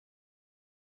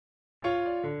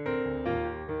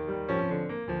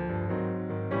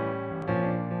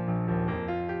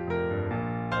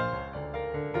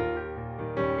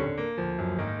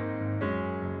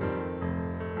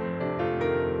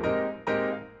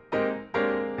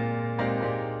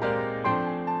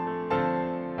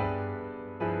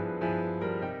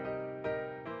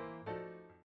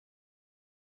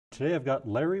Today I've got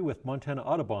Larry with Montana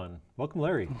Audubon. Welcome,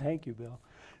 Larry. Thank you, Bill.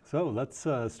 So let's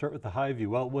start with the high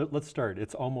view. Well, let's start.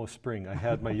 It's almost spring. I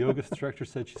had my yoga instructor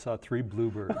said she saw 3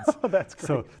 bluebirds. Oh, that's great.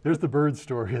 So there's the bird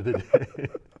story of the day.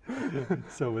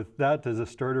 So with that as a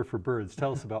starter for birds,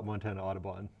 tell us about Montana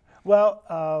Audubon. Well,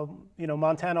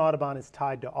 Montana Audubon is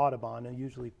tied to Audubon, and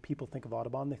usually people think of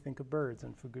Audubon, they think of birds,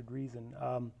 and for good reason.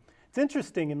 It's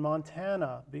interesting, in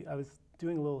Montana, I was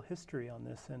doing a little history on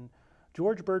this, and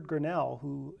George Bird Grinnell,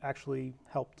 who actually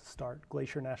helped start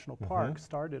Glacier National Park,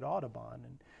 started Audubon.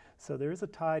 And so there is a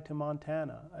tie to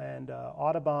Montana, and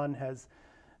Audubon has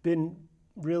been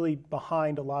really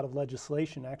behind a lot of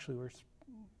legislation. Actually, we're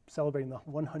celebrating the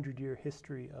 100-year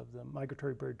history of the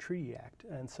Migratory Bird Treaty Act,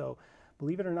 and so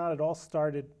believe it or not, it all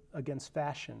started against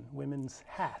fashion, women's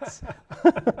hats.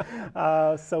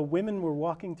 So women were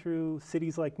walking through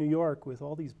cities like New York with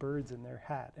all these birds in their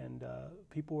hat, and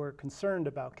people were concerned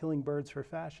about killing birds for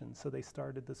fashion, so they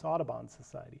started this Audubon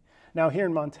Society. Now here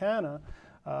in Montana,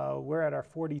 we're at our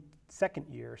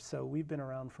 42nd year, so we've been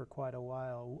around for quite a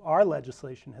while. Our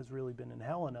legislation has really been in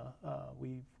Helena.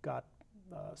 We've got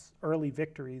early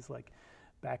victories, like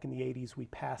back in the 80s, we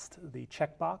passed the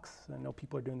checkbox. I know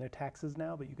people are doing their taxes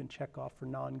now, but you can check off for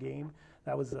non-game.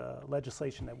 That was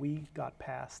legislation that we got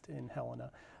passed in Helena,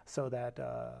 so that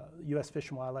U.S.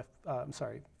 Fish, Wildlife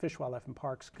and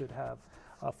Parks could have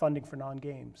funding for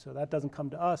non-game. So that doesn't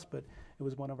come to us, but it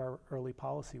was one of our early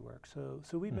policy work. So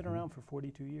we've been around for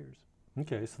 42 years.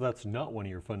 Okay, so that's not one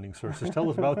of your funding sources. Tell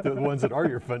us about the ones that are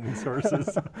your funding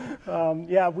sources.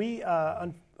 Yeah, we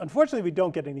unfortunately we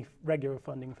don't get any regular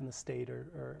funding from the state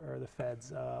or the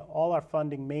feds. All our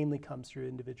funding mainly comes through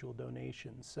individual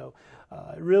donations. So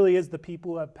it really is the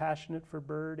people who are passionate for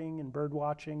birding and bird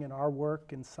watching and our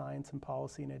work in science and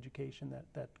policy and education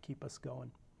that keep us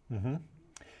going.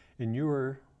 And you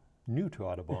were new to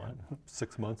Audubon,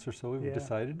 6 months or so, we've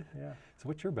decided. Yeah. So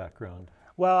what's your background?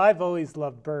 Well, I've always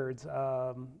loved birds.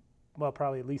 Well,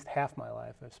 probably at least half my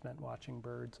life I've spent watching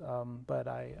birds. But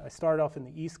I started off in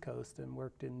the East Coast and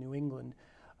worked in New England.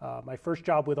 My first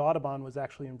job with Audubon was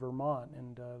actually in Vermont,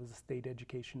 and I was a state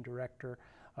education director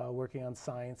working on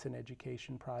science and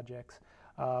education projects.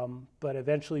 But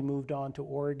eventually moved on to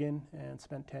Oregon and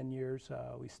spent 10 years.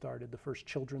 We started the first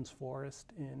children's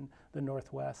forest in the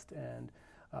Northwest, and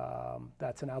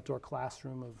that's an outdoor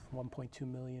classroom of 1.2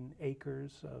 million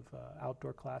acres of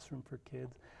outdoor classroom for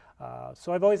kids.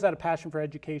 So I've always had a passion for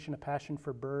education, a passion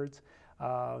for birds,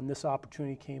 and this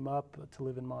opportunity came up to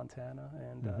live in Montana,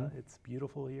 and it's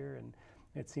beautiful here, and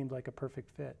it seemed like a perfect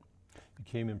fit. You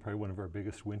came in probably one of our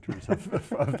biggest winters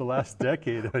of the last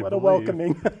decade, I believe. What a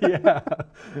welcoming. Yeah.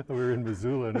 We were in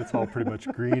Missoula, and it's all pretty much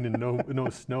green and no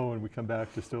snow, and we come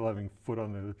back to still having foot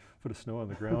of snow on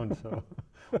the ground. So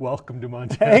welcome to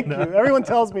Montana. Thank you. Everyone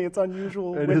tells me it's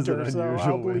unusual it winter, is an unusual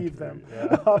so I'll believe winter. them.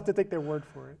 Yeah. I'll have to take their word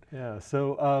for it. Yeah.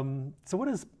 So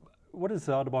what does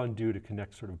Audubon do to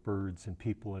connect sort of birds and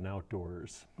people and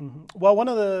outdoors? Well, one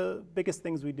of the biggest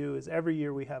things we do is every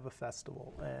year we have a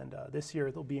festival, and this year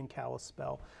it'll be in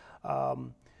Kalispell.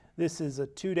 This is a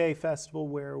 2-day festival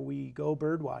where we go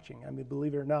bird watching. I mean,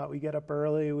 believe it or not, we get up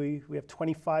early, we have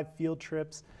 25 field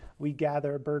trips, we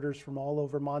gather birders from all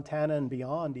over Montana and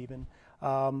beyond even,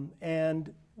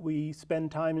 and we spend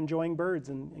time enjoying birds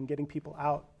and getting people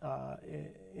out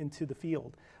into the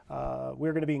field.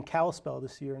 We're going to be in Kalispell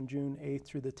this year on June 8th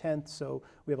through the 10th, so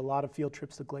we have a lot of field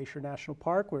trips to Glacier National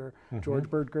Park, where George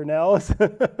Bird Grinnell is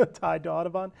tied to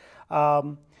Audubon.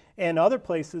 And other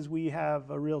places we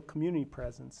have a real community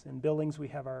presence. In Billings we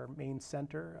have our main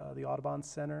center, the Audubon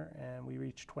Center, and we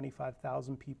reach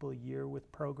 25,000 people a year with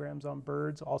programs on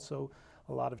birds, also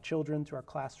a lot of children through our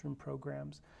classroom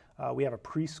programs. We have a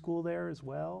preschool there as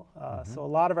well. So a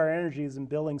lot of our energy is in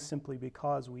Billings simply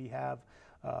because we have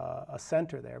a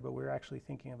center there, but we're actually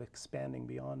thinking of expanding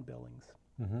beyond Billings.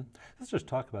 Let's just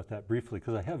talk about that briefly,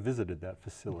 because I have visited that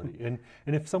facility. And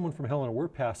if someone from Helena were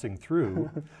passing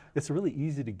through, it's really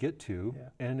easy to get to,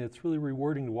 and it's really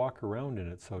rewarding to walk around in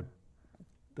it. So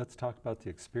let's talk about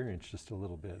the experience just a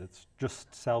little bit. It's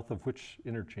just south of which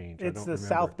interchange? It's the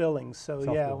South Billings. So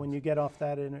South yeah, Billings. when you get off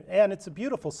that, and it's a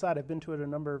beautiful site. I've been to it a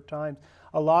number of times.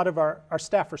 A lot of our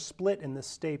staff are split in this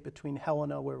state between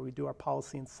Helena, where we do our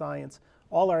policy and science.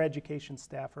 All our education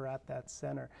staff are at that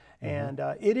center. And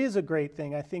it is a great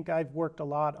thing. I think I've worked a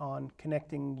lot on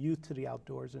connecting youth to the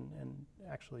outdoors and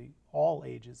actually all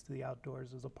ages to the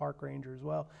outdoors as a park ranger as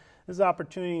well. There's an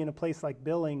opportunity in a place like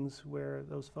Billings where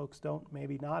those folks don't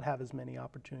maybe not have as many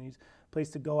opportunities. A place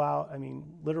to go out, I mean,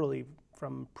 literally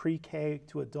from pre-K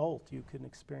to adult, you can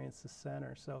experience the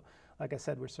center. So like I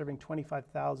said, we're serving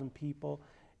 25,000 people.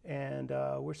 And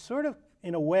we're sort of,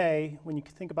 in a way, when you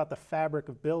think about the fabric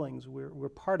of Billings, we're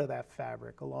part of that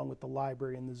fabric, along with the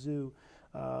library and the zoo.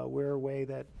 We're a way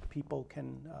that people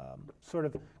can sort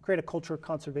of create a culture of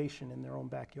conservation in their own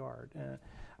backyard.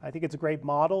 I think it's a great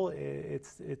model.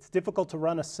 It's difficult to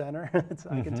run a center.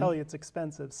 I can tell you it's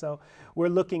expensive. So we're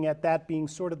looking at that being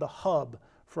sort of the hub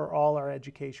for all our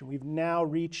education. We've now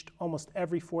reached almost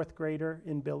every fourth grader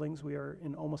in Billings. We are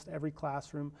in almost every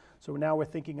classroom. So now we're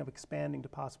thinking of expanding to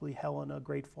possibly Helena,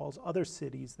 Great Falls, other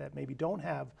cities that maybe don't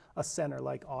have a center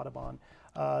like Audubon,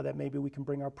 that maybe we can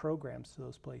bring our programs to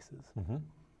those places.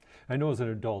 I know as an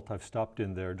adult, I've stopped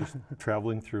in there just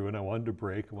traveling through, and I wanted to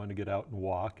break. I wanted to get out and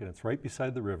walk, and it's right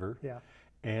beside the river. Yeah.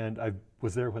 And I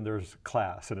was there when there was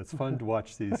class, and it's fun to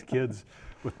watch these kids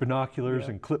with binoculars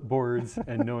and clipboards,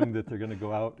 and knowing that they're going to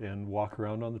go out and walk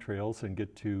around on the trails and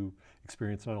get to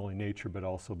experience not only nature, but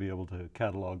also be able to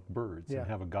catalog birds and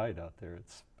have a guide out there.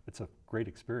 It's a great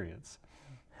experience.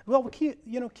 Well,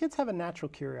 you know, kids have a natural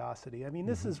curiosity. I mean,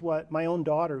 this is what my own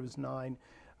daughter, who's 9,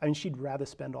 I mean, she'd rather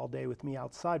spend all day with me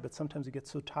outside, but sometimes we get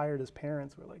so tired as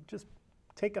parents, we're like, just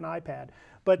take an iPad.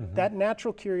 But that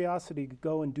natural curiosity to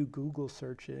go and do Google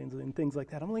searches and things like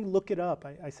that, I'm going to look it up.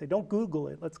 I say, don't Google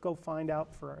it. Let's go find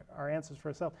out for our answers for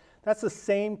ourselves. That's the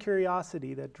same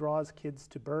curiosity that draws kids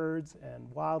to birds and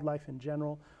wildlife in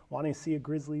general, wanting to see a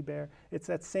grizzly bear. It's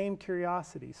that same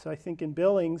curiosity. So I think in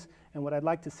Billings, and what I'd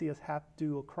like to see us have to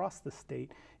do across the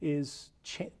state, is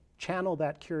channel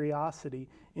that curiosity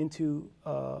into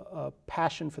a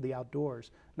passion for the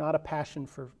outdoors, not a passion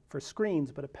for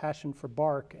screens, but a passion for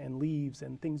bark and leaves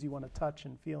and things you want to touch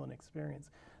and feel and experience.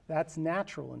 That's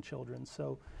natural in children,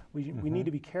 so we need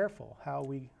to be careful how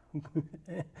we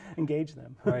engage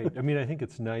them. Right. I mean, I think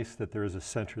it's nice that there is a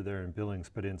center there in Billings,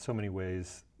 but in so many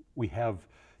ways we have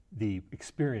the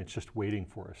experience just waiting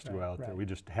for us to go out there. We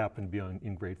just happened to be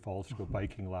in Great Falls to go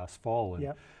biking last fall,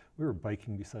 and we were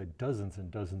biking beside dozens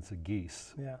and dozens of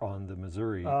geese on the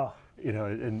Missouri. You know,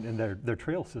 and their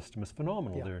trail system is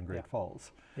phenomenal there in Great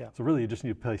Falls. So really, you just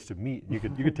need a place to meet. You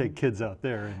could take kids out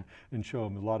there and show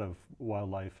them a lot of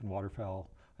wildlife and waterfowl,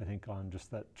 I think, on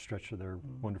just that stretch of their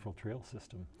wonderful trail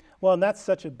system. Well, and that's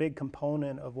such a big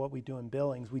component of what we do in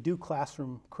Billings. We do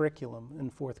classroom curriculum in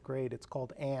 4th grade. It's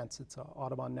called ANTS. It's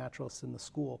Audubon Naturalists in the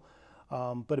School.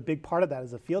 But a big part of that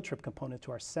is a field trip component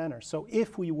to our center. So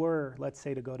if we were, let's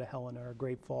say, to go to Helena or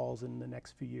Great Falls in the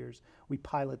next few years, we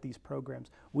pilot these programs,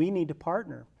 we need to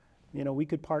partner. You know, we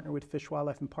could partner with Fish,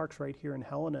 Wildlife, and Parks right here in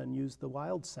Helena and use the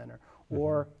Wild Center.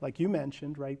 Or, like you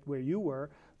mentioned, right where you were,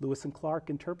 Lewis and Clark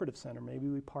Interpretive Center. Maybe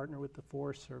we partner with the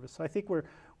Forest Service. So I think we're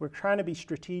trying to be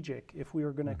strategic. If we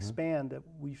were going to expand, that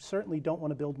we certainly don't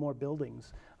want to build more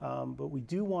buildings, but we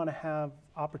do want to have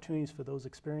opportunities for those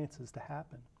experiences to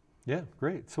happen. Yeah,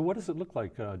 great. So what does it look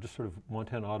like, just sort of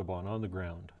Montana Audubon on the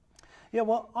ground? Yeah,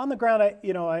 well, on the ground,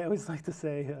 I always like to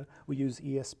say we use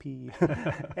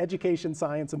ESP, Education,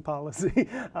 Science, and Policy.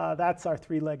 That's our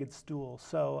three-legged stool.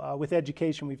 So with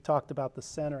education, we've talked about the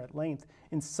center at length.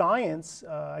 In science,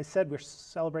 I said we're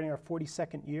celebrating our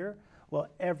 42nd year. Well,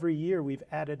 every year we've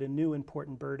added a new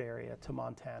important bird area to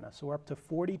Montana. So we're up to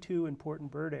 42 important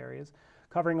bird areas,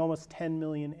 covering almost 10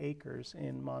 million acres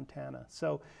in Montana.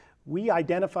 So we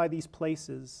identify these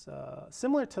places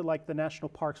similar to like the national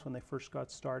parks when they first got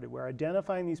started. We're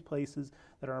identifying these places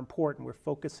that are important. We're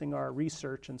focusing our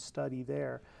research and study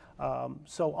there.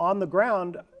 So on the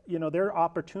ground, you know, there are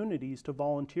opportunities to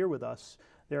volunteer with us.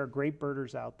 There are great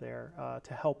birders out there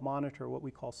to help monitor what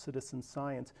we call citizen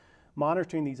science,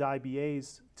 monitoring these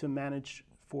IBAs to manage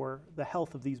for the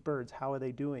health of these birds. How are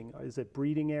they doing? Is it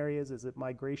breeding areas? Is it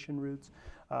migration routes?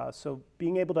 So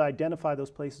being able to identify those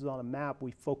places on a map,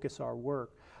 we focus our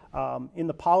work. In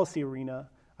the policy arena,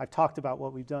 I've talked about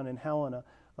what we've done in Helena,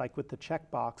 like with the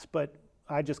checkbox, but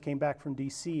I just came back from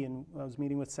DC and I was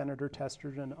meeting with Senator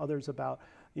Tester and others about,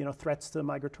 you know, threats to the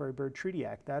Migratory Bird Treaty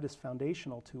Act. That is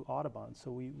foundational to Audubon.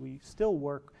 So we still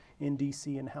work in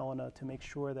DC and Helena to make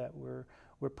sure that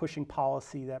we're pushing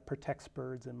policy that protects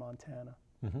birds in Montana.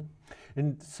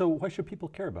 And so why should people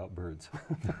care about birds?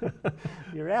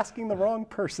 You're asking the wrong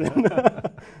person.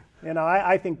 You know,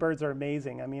 I think birds are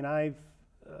amazing. I mean,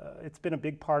 it's been a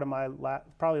big part of my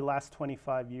probably last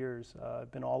 25 years.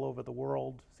 I've been all over the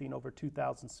world, seen over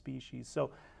 2,000 species.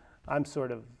 So I'm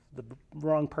sort of the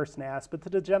wrong person to ask. But to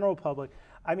the general public,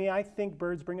 I mean, I think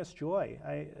birds bring us joy.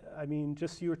 I mean,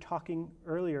 just you were talking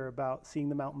earlier about seeing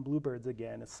the mountain bluebirds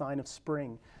again, a sign of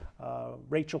spring.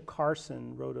 Rachel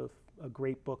Carson wrote a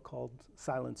great book called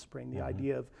Silent Spring, the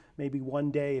idea of maybe one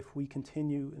day if we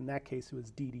continue, in that case it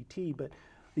was DDT, but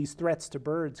these threats to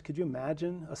birds, could you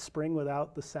imagine a spring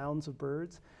without the sounds of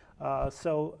birds?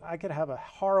 So I could have a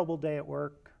horrible day at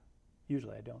work,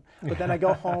 Usually I don't. But then I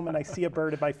go home and I see a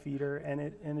bird at my feeder, and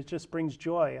it just brings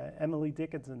joy. Emily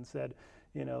Dickinson said,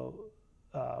 you know,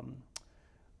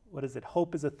 what is it?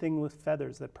 Hope is a thing with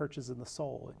feathers that perches in the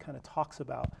soul. It kind of talks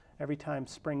about every time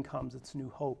spring comes, it's new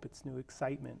hope, it's new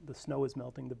excitement. The snow is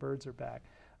melting, the birds are back.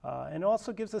 And it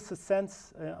also gives us a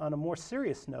sense, on a more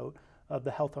serious note, of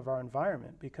the health of our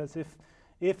environment. Because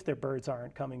if the birds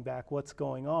aren't coming back, what's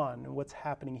going on? And what's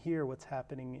happening here? What's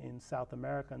happening in South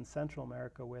America and Central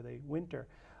America where they winter?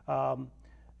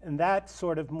 And that's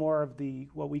sort of more of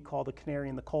what we call the canary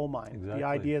in the coal mine. Exactly. The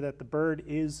idea that the bird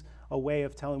is a way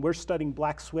of telling. We're studying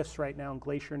black swifts right now in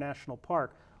Glacier National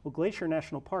Park. Well, Glacier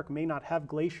National Park may not have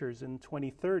glaciers in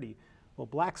 2030. Well,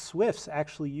 black swifts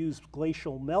actually use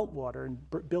glacial meltwater and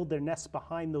build their nests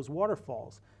behind those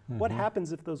waterfalls. Mm-hmm. What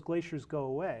happens if those glaciers go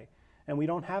away and we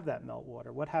don't have that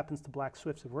meltwater? What happens to black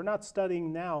swifts? If we're not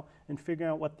studying now and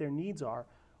figuring out what their needs are,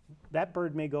 that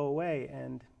bird may go away.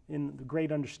 And in the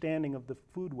great understanding of the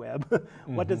food web,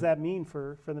 what does that mean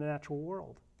for the natural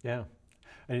world? Yeah.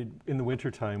 And in the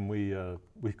wintertime, we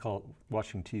call it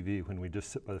watching TV when we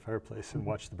just sit by the fireplace and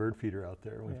watch the bird feeder out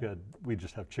there. We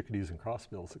just have chickadees and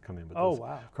crossbills that come in, but those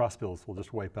crossbills will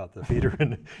just wipe out the feeder,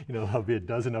 and there'll be a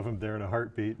dozen of them there in a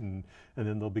heartbeat, and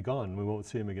then they'll be gone. We won't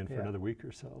see them again for another week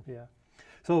or so. Yeah.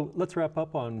 So let's wrap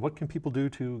up on what can people do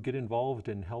to get involved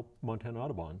and help Montana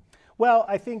Audubon? Well,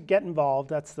 I think get involved,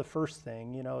 that's the first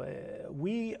thing.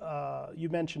 You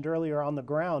mentioned earlier on the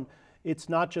ground, it's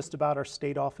not just about our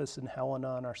state office in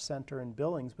Helena and our center in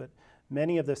Billings, but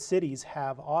many of the cities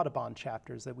have Audubon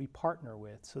chapters that we partner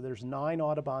with. So there's 9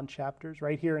 Audubon chapters.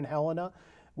 Right here in Helena,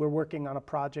 we're working on a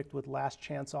project with Last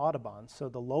Chance Audubon. So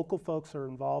the local folks are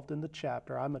involved in the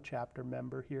chapter. I'm a chapter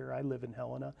member here. I live in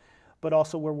Helena. But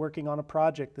also we're working on a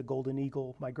project, the Golden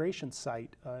Eagle Migration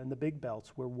Site in the Big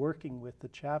Belts. We're working with the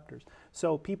chapters.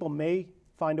 So people may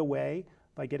find a way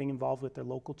by getting involved with their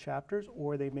local chapters,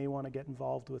 or they may want to get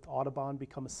involved with Audubon,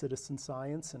 become a citizen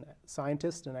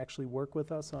scientist and actually work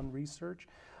with us on research.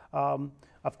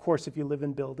 Of course, if you live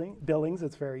in Billings,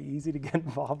 it's very easy to get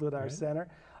involved with our center.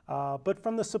 But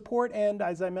from the support end,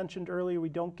 as I mentioned earlier, we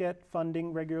don't get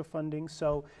funding, regular funding,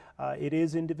 so it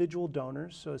is individual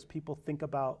donors. So as people think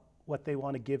about what they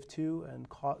want to give to, and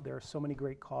there are so many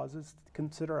great causes,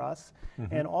 consider us.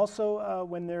 And also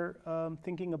when they're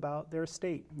thinking about their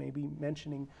estate, maybe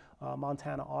mentioning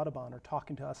Montana Audubon or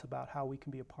talking to us about how we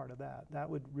can be a part of that. That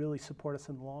would really support us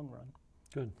in the long run.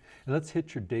 Good. And let's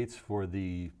hit your dates for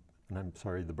and I'm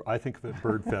sorry, I think of it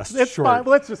Bird Fest. It's short. Fine.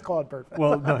 Let's just call it Bird Fest.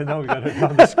 Well, no, we got it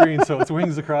on the screen, so it's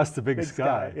Wings Across the Big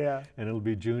Sky. Yeah. And it'll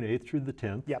be June 8th through the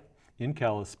 10th in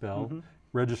Kalispell.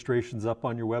 Registration's up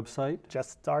on your website.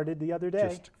 Just started the other day.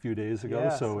 Just a few days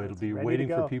ago, so it'll be waiting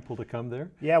for people to come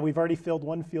there. Yeah, we've already filled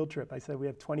 1 field trip. I said we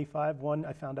have 25. One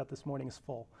I found out this morning is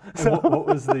full. So what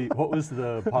was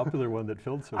the popular one that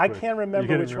filled so quick? I can't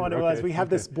remember which one it was. We have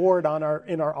this board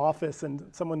in our office, and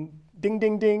someone ding,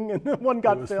 ding, ding, and one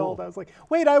got filled. Full. I was like,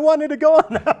 wait, I wanted to go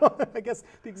on now. I guess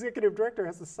the executive director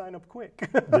has to sign up quick.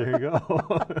 There you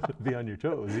go. Be on your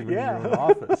toes, even in your own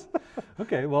office.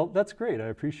 Okay, well, that's great. I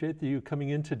appreciate you coming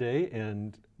in today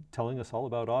and telling us all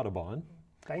about Audubon.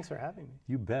 Thanks for having me.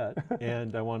 You bet.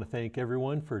 And I want to thank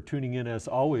everyone for tuning in as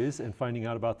always and finding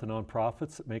out about the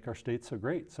nonprofits that make our state so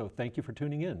great. So thank you for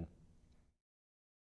tuning in.